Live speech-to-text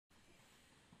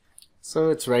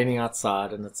So it's raining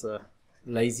outside and it's a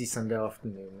lazy Sunday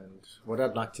afternoon, and what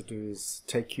I'd like to do is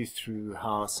take you through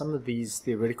how some of these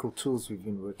theoretical tools we've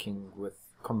been working with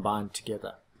combine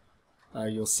together.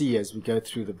 You'll see as we go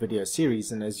through the video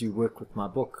series and as you work with my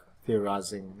book,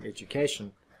 Theorizing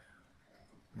Education,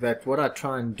 that what I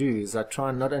try and do is I try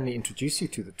and not only introduce you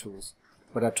to the tools,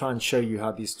 but I try and show you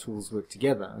how these tools work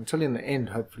together, until in the end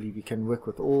hopefully we can work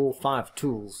with all 5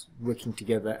 tools working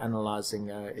together,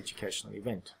 analyzing an educational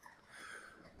event.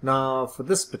 Now, for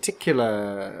this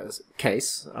particular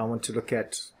case, I want to look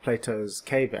at Plato's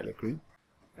cave allegory.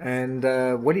 And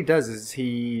what he does is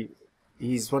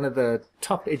he's one of the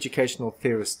top educational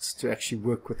theorists to actually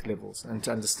work with levels and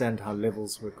to understand how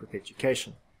levels work with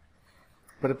education.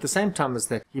 But at the same time as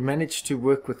that, he managed to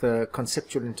work with a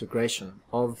conceptual integration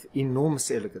of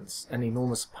enormous elegance and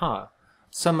enormous power,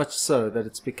 so much so that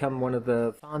it's become one of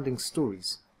the founding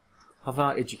stories of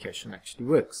how education actually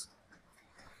works.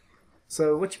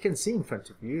 So what you can see in front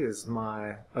of you is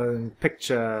my own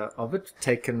picture of it,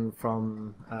 taken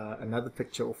from another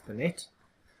picture off the net.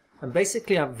 And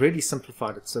basically I've really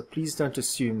simplified it, so please don't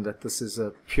assume that this is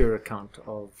a pure account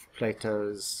of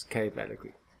Plato's cave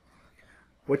allegory.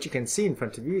 What you can see in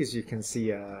front of you is you can see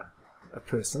a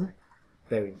person.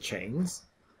 They're in chains,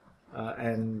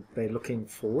 and they're looking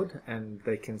forward, and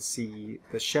they can see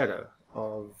the shadow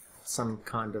of some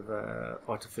kind of a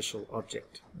artificial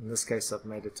object. In this case I've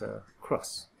made it a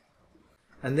cross.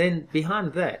 And then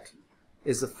behind that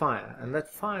is a fire, and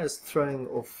that fire is throwing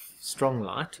off strong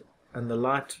light, and the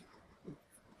light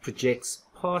projects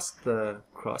past the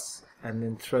cross and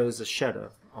then throws a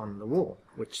shadow on the wall,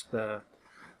 which the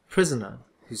prisoner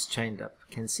who's chained up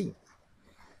can see.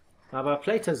 Now, by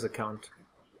Plato's account,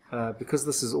 because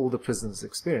this is all the prisoners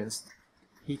experienced,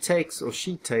 he takes, or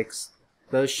she takes,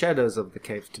 those shadows of the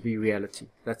cave to be reality.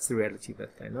 That's the reality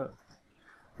that they know.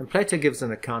 And Plato gives an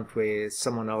account where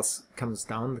someone else comes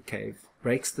down the cave,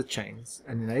 breaks the chains,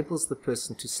 and enables the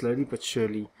person to slowly but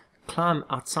surely climb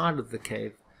outside of the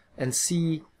cave and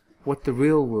see what the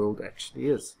real world actually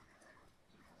is.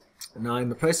 Now, in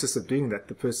the process of doing that,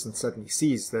 the person suddenly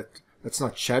sees that it's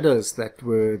not shadows that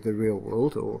were the real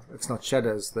world, or it's not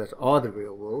shadows that are the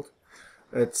real world.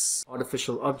 It's an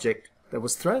artificial object that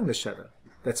was throwing the shadow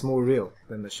that's more real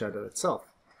than the shadow itself.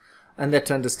 And that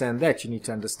to understand that, you need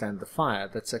to understand the fire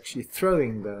that's actually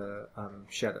throwing the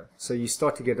shadow. So you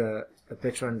start to get a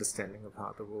better understanding of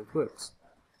how the world works.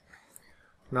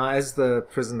 Now, as the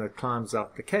prisoner climbs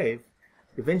out the cave,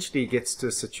 eventually he gets to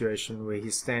a situation where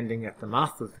he's standing at the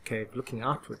mouth of the cave looking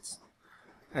outwards.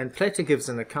 And Plato gives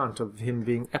an account of him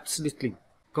being absolutely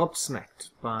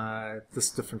gobsmacked by this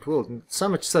different world, and so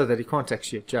much so that he can't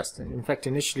actually adjust. And in fact,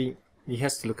 initially he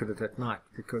has to look at it at night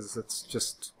because it's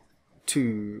just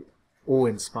too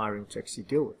awe-inspiring to actually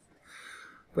deal with.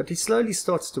 But he slowly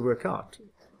starts to work out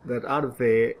that out of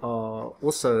there are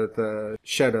also the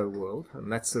shadow world,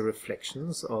 and that's the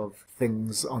reflections of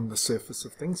things on the surface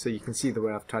of things. So you can see the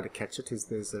way I've tried to catch it is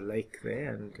there's a lake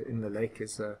there, and in the lake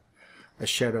is a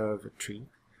shadow of a tree.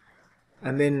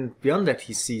 And then beyond that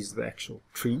he sees the actual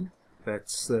tree,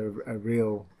 that's a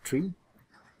real tree.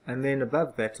 And then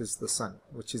above that is the sun,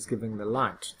 which is giving the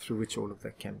light through which all of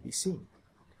that can be seen.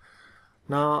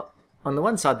 Now, on the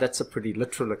one side, that's a pretty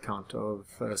literal account of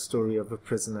a story of a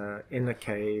prisoner in a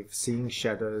cave, seeing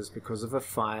shadows because of a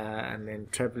fire, and then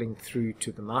traveling through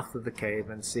to the mouth of the cave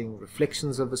and seeing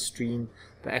reflections of a stream,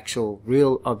 the actual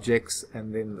real objects,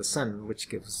 and then the sun, which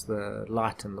gives the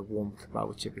light and the warmth by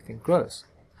which everything grows.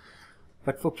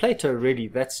 But for Plato, really,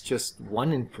 that's just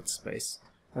one input space.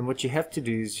 And what you have to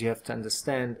do is you have to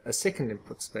understand a second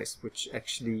input space, which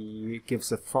actually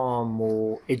gives a far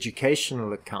more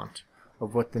educational account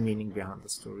of what the meaning behind the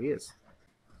story is.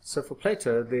 So for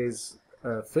Plato, there's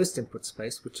a first input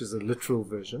space, which is a literal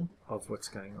version of what's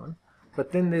going on.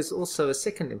 But then there's also a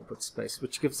second input space,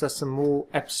 which gives us a more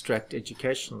abstract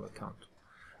educational account.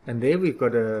 And there we've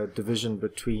got a division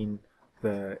between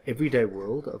the everyday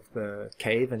world of the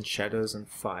cave and shadows and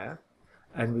fire,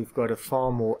 and we've got a far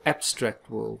more abstract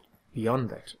world beyond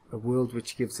that, a world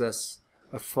which gives us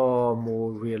a far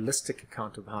more realistic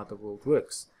account of how the world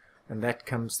works. And that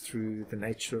comes through the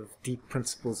nature of deep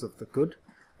principles of the good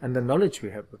and the knowledge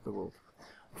we have of the world.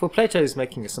 For Plato is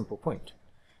making a simple point.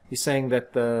 He's saying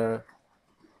that the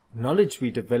knowledge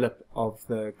we develop of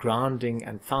the grounding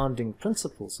and founding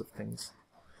principles of things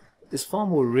is far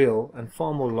more real and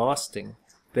far more lasting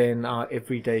than our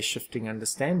everyday shifting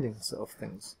understandings of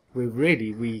things, where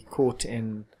really we caught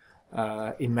in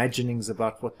imaginings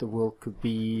about what the world could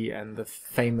be and the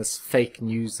famous fake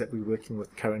news that we're working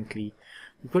with currently.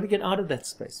 We've got to get out of that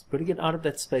space. We've got to get out of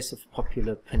that space of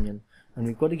popular opinion, and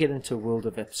we've got to get into a world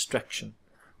of abstraction,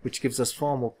 which gives us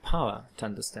far more power to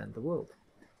understand the world.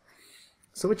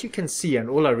 So what you can see, and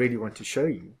all I really want to show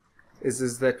you,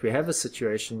 is that we have a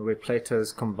situation where Plato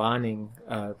is combining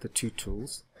the two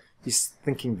tools. He's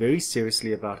thinking very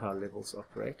seriously about how levels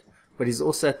operate, but he's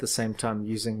also at the same time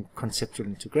using conceptual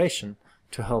integration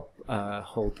to help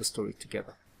hold the story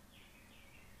together.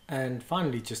 And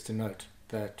finally, just to note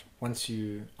that once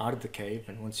you're out of the cave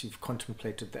and once you've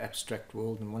contemplated the abstract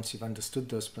world and once you've understood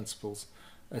those principles,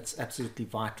 it's absolutely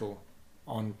vital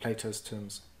on Plato's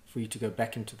terms for you to go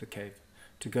back into the cave,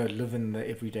 to go live in the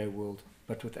everyday world,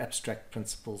 but with abstract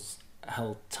principles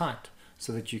held tight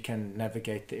so that you can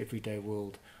navigate the everyday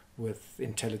world with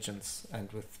intelligence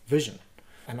and with vision.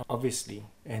 And obviously,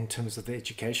 in terms of the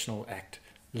educational act,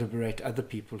 liberate other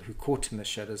people who are caught in the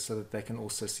shadows so that they can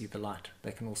also see the light.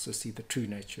 They can also see the true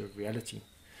nature of reality.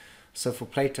 So for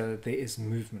Plato, there is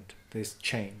movement, there's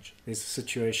change. There's a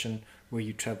situation where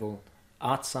you travel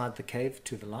outside the cave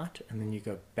to the light, and then you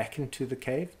go back into the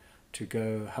cave to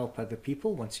go help other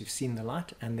people once you've seen the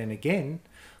light, and then again,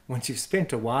 once you've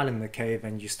spent a while in the cave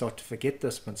and you start to forget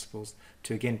those principles,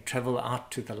 to again travel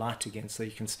out to the light again so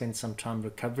you can spend some time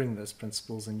recovering those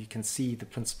principles and you can see the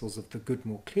principles of the good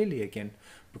more clearly again,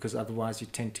 because otherwise you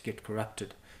tend to get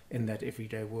corrupted in that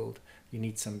everyday world. You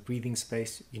need some breathing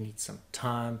space, you need some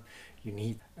time, you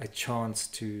need a chance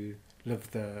to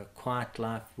live the quiet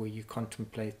life where you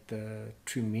contemplate the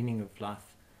true meaning of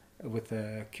life with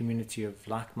a community of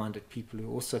like-minded people who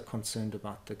are also concerned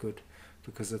about the good,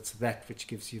 because it's that which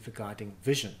gives you the guiding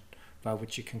vision by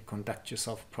which you can conduct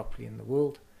yourself properly in the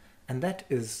world. And that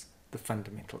is the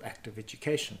fundamental act of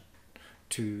education,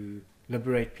 to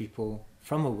liberate people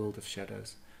from a world of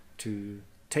shadows, to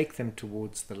take them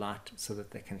towards the light so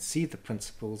that they can see the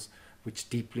principles which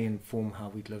deeply inform how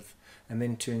we live, and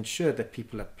then to ensure that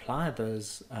people apply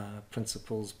those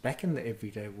principles back in the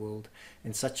everyday world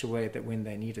in such a way that when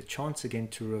they need a chance again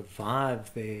to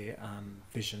revive their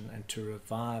vision and to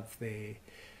revive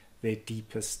their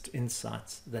deepest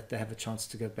insights, that they have a chance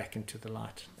to go back into the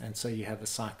light. And so you have a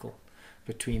cycle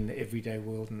between the everyday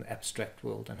world and the abstract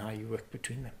world and how you work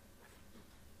between them.